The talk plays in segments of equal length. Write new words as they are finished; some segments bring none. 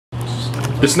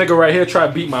This nigga right here tried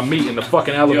to beat my meat in the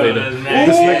fucking elevator. Yo,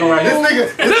 this nigga right here.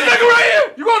 This nigga right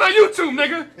here. You going on YouTube,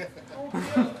 nigga?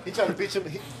 He tried to beat you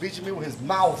with his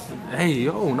mouth. Hey,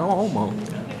 yo, no homo.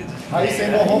 How you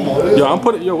say no homo? Yo, I'm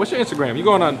putting. Yo, what's your Instagram? You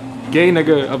going on Gay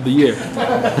Nigga of the Year?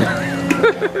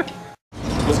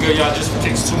 What's good, y'all? Just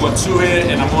Kicks 212 here,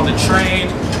 and I'm on the train,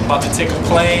 about to take a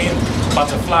plane, about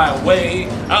to fly away.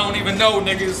 I don't even know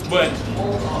niggas, but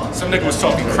some nigga was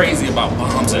talking crazy about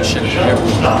bombs and shit.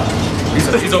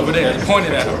 He's over there. He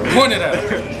pointed at him.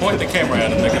 Pointed the camera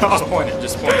at him, nigga.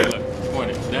 Just point it. Look.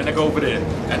 That nigga over there,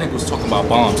 that nigga was talking about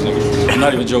bombs, nigga. I'm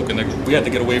not even joking, nigga. We had to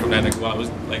get away from that nigga while I was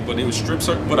like, but it was strip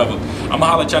search, whatever. I'ma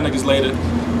holler at y'all niggas later.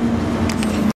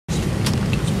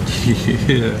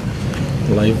 Yeah.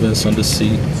 Life vest under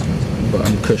seat,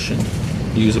 bottom cushion,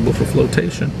 usable for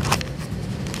flotation.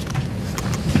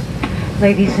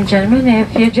 Ladies and gentlemen,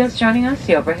 if you're just joining us,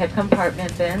 the overhead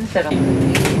compartment bins that'll...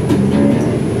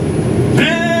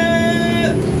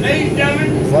 Ladies and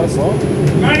gentlemen, Is that a song?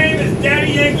 my name is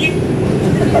Daddy Yankee,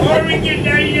 Puerto Rican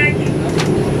Daddy Yankee.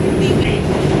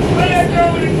 Let's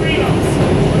go with the green house.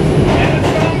 And the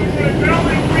song is gonna go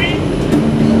with the green.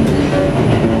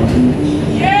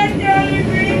 Yeah, Daddy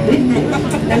Green.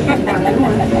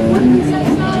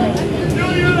 Do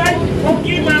you like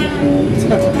Pokemon?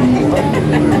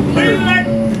 Do you like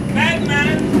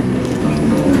Batman?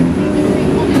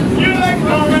 You like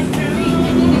Roman too?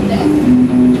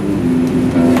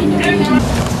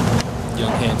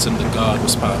 Young Handsome, the God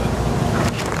was spotted.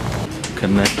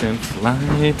 Connecting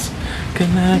flights.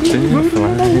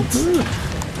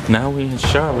 Now we in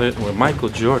Charlotte where Michael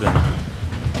Jordan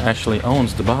actually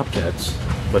owns the Bobcats,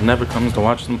 but never comes to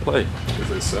watch them play. Because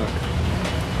they suck.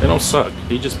 They don't suck.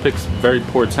 He just picks very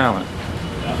poor talent.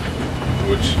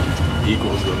 Which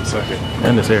equals them sucking.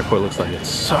 And this airport looks like it's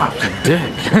soft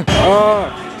dick.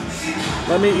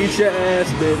 Let me eat your ass,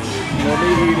 bitch. Let me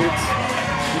eat it.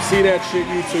 You see that shit,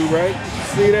 YouTube, right?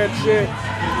 See that shit?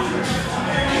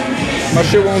 My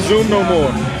shit won't zoom no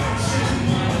more.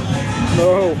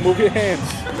 No, move your hands.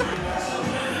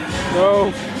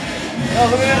 No. Oh,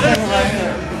 look at that thing right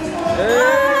here.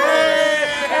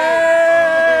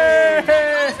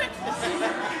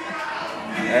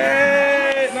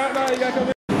 Hey! No, you gotta come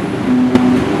in.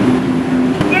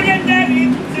 Look at Daddy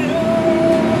too.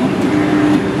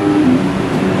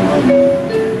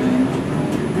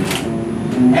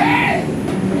 Hey!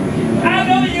 I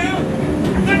know you.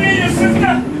 Look at your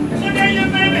sister. Look at your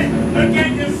baby. Look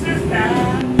at your sister.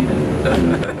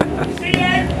 See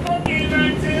that?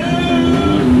 Pokemon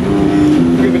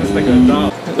too. Giving this nigga a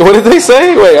dollar. What did they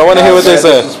say? Wait, I want to hear what they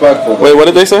said. Wait, what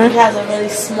did they say? He has a really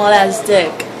small ass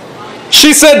dick.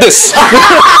 She said this. She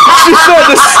said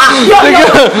this.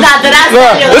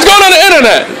 Let's go on the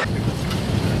internet.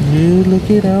 You look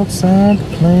it outside the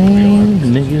plane.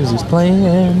 Niggas is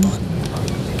playing.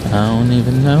 I don't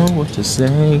even know what to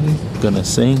say. Gonna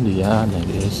sing to y'all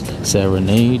niggas.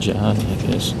 Serenade y'all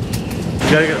niggas.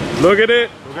 Look at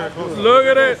it. Look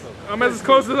at it. I'm as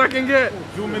close as I can get.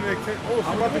 Zoom in. Oh,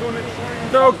 I'm about to go in it.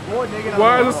 No.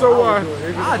 Why is it so wide?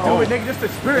 I'll do it, nigga, just to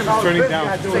experiment. Turning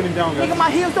down. Turning down, guys. Nigga,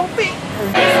 my heels don't fit.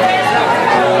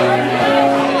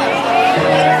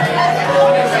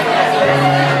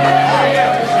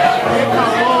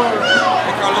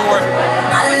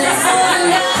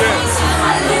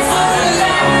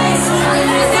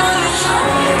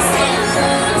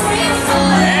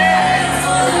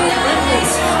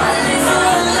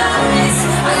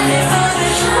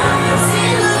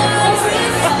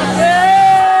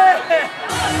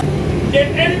 If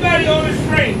anybody on this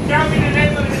train tell me the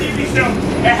name of the TV show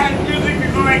that has music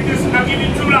that go like this, I'll give you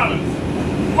 $2.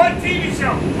 What TV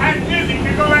show has music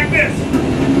that go like this?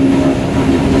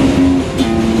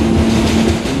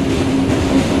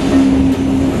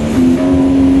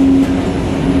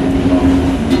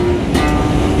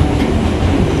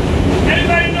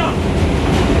 Anybody know?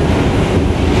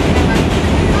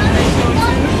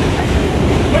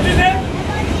 What you said?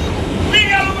 We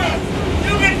got a winner.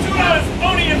 You get $2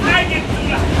 only if I get $2.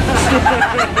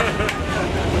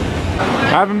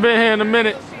 I haven't been here in a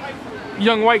minute.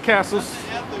 Young White Castles.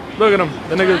 Look at him.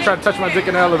 The nigga tried to touch my dick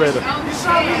in the elevator.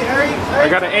 I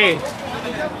got an A.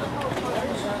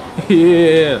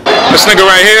 Yeah. This nigga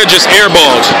right here just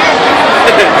airballed.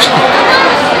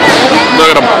 Look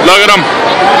at him. Look at him.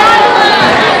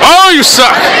 Oh, you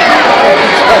suck.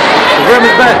 Grab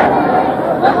his back.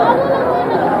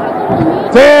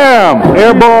 Damn.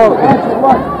 Airball.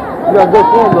 You got good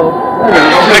form though.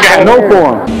 Nigga had no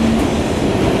form.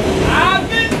 I've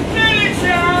been feeling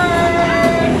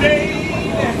shy, baby.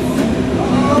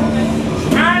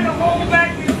 Trying to hold back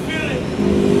this feeling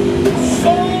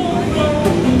so long.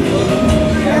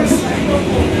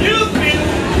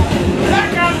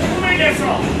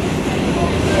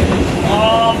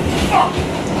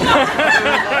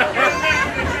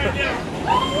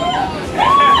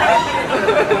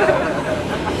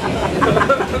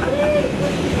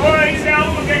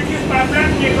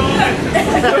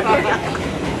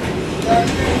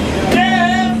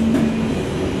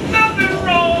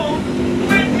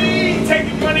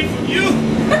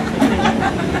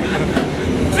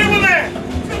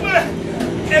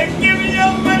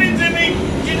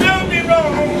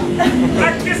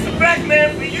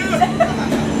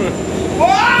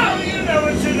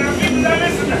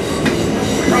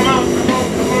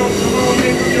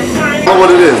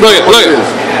 Look at, look at.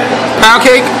 Pound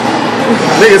cake?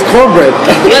 Nigga's cornbread.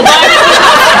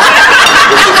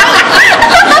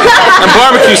 And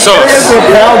barbecue sauce. It's a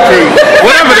pound cake.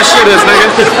 Whatever this shit is, nigga.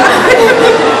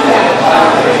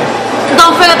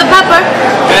 Don't forget the pepper.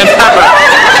 And pepper.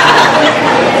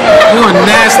 You a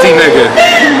nasty nigga.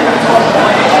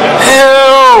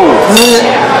 Ew.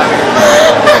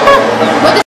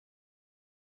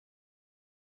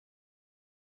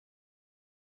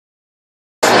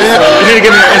 You need to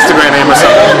give me your Instagram name or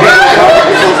something.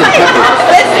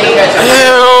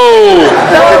 Ew.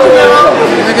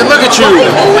 Nigga, look at you.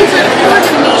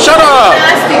 Shut up.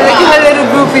 Look at a little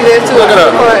groupie there too. Look it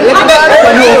up. Look at that.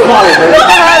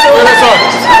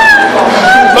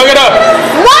 Look it up.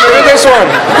 What? Look at this one.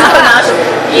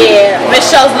 Yeah,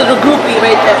 Michelle's little groupie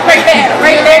right there. Right there,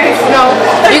 right there. No.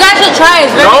 You guys should try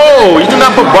it. It's very No, you do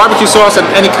not put barbecue sauce in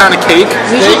any kind of cake.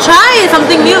 You should try it.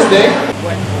 Something new.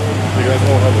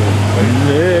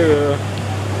 Yeah.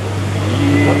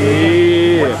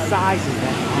 What size is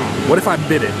that? What if I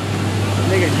bit it?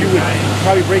 Nigga, you would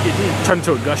probably break your teeth. Turn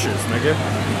into a gushers, nigga.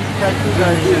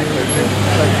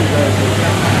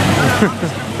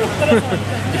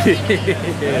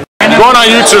 Going on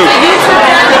YouTube.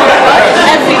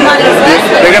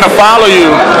 They're gonna follow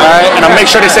you, alright? And I'll make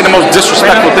sure they say the most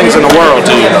disrespectful things in the world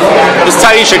to you. It's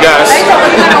Taisha, guys.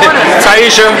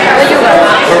 Taisha.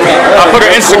 I'll put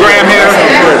her Instagram here.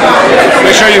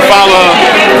 Make sure you follow her.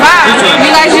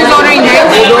 You guys use ordering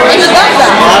drinks?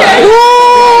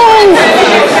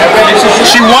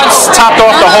 She once topped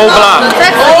off the whole block.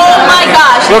 Oh my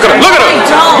gosh. Look at her. Look at her.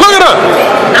 Look at her.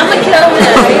 I'm gonna kill her.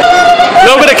 A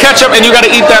little bit of ketchup and you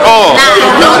gotta eat that all.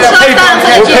 We'll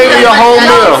pay for your whole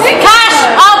meal. Cash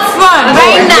up front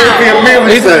right now.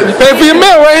 You pay for your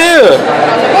meal right here.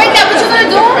 Wait, that what you gonna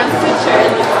do?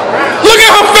 Look at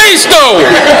her face though.